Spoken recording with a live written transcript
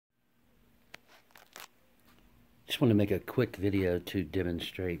just want to make a quick video to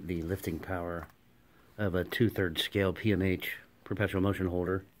demonstrate the lifting power of a 2/3 scale PMH perpetual motion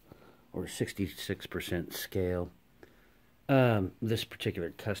holder, or 66% scale. This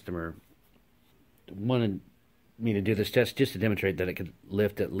particular customer wanted me to do this test just to demonstrate that it could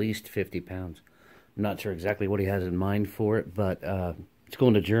lift at least 50 pounds. I'm not sure exactly what he has in mind for it, but it's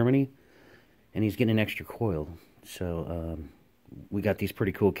going to Germany, and he's getting an extra coil. So we got these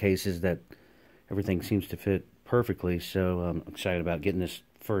pretty cool cases that everything seems to fit perfectly, so I'm excited about getting this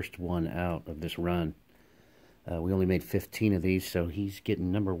first one out of this run. We only made 15 of these, so he's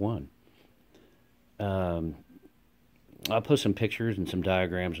getting number one. I'll post some pictures and some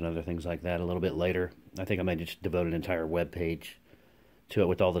diagrams and other things like that a little bit later. I think I might just devote an entire web page to it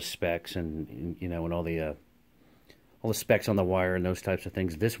with all the specs and you know, and all the specs on the wire and those types of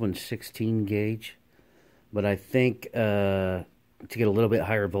things. This one's 16 gauge, but I think to get a little bit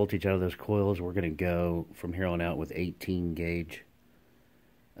higher voltage out of those coils, we're going to go from here on out with 18 gauge.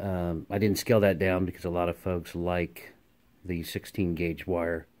 I didn't scale that down because a lot of folks like the 16 gauge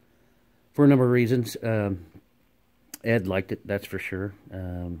wire for a number of reasons. Ed liked it, that's for sure.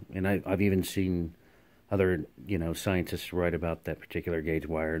 And I've even seen other, you know, scientists write about that particular gauge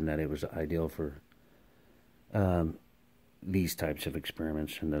wire and that it was ideal for these types of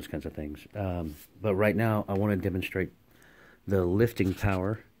experiments and those kinds of things. But right now, I want to demonstrate the lifting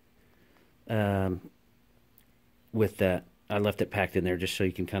power with that. I left it packed in there just so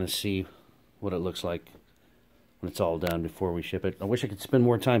you can kind of see what it looks like when it's all done before we ship it. I wish I could spend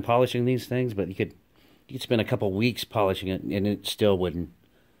more time polishing these things, but you could spend a couple weeks polishing it, and it still wouldn't.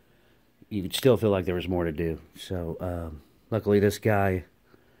 You would still feel like there was more to do. So luckily, this guy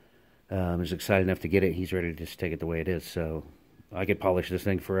is excited enough to get it. He's ready to just take it the way it is. So I could polish this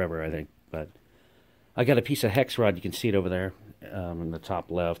thing forever, I think. But I got a piece of hex rod. You can see it over there in the top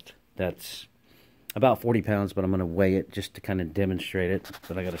left. That's about 40 pounds, but I'm going to weigh it just to kind of demonstrate it.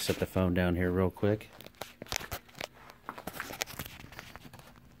 But I got to set the phone down here real quick.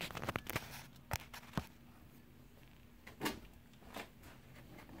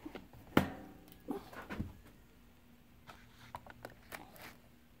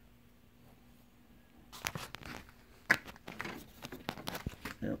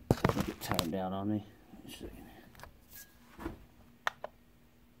 Yep, it'll get tied down on me. Just a second.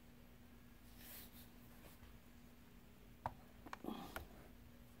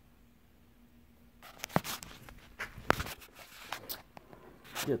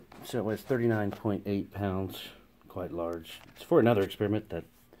 Yep, so it weighs 39.8 pounds, quite large. It's for another experiment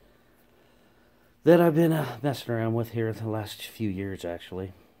that I've been messing around with here the last few years,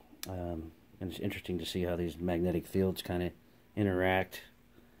 actually. And it's interesting to see how these magnetic fields kind of interact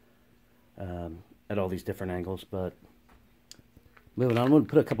at all these different angles. But moving on, I'm going to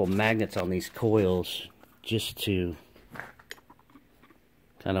put a couple magnets on these coils just to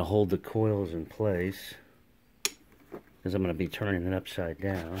kind of hold the coils in place, because I'm going to be turning it upside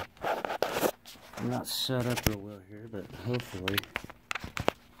down. I'm not set up real well here, but hopefully.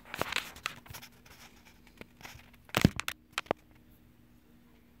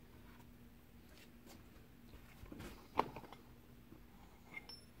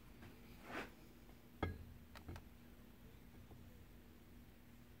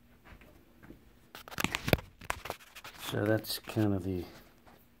 So that's kind of the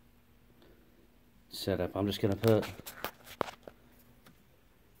setup. I'm just going to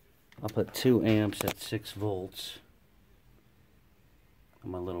I'll put 2 amps at 6 volts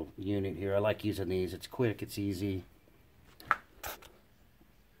on my little unit here. I like using these. It's quick, it's easy.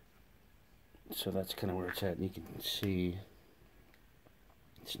 So that's kind of where it's at. And you can see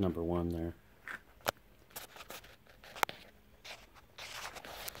it's number one there.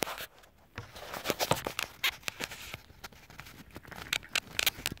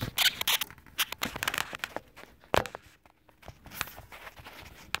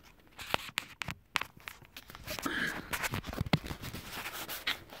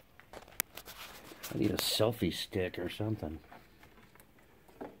 I need a selfie stick or something.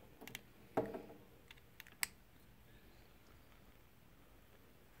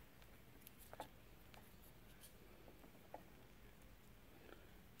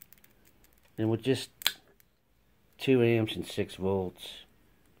 And with just 2 amps and 6 volts,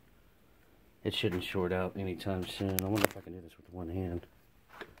 it shouldn't short out anytime soon. I wonder if I can do this with one hand.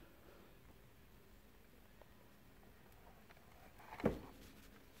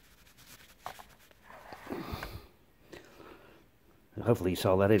 Hopefully you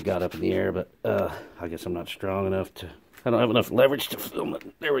saw that. It got up in the air, but I guess I'm not strong enough to... I don't have enough leverage to film it.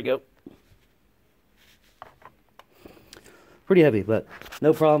 There we go. Pretty heavy, but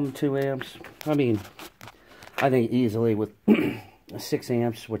no problem. 2 amps. I mean, I think easily with 6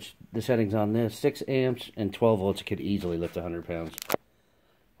 amps, which the settings on this, 6 amps and 12 volts, it could easily lift 100 pounds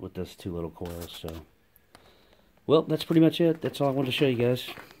with those 2 little coils. So, well, that's pretty much it. That's all I wanted to show you guys.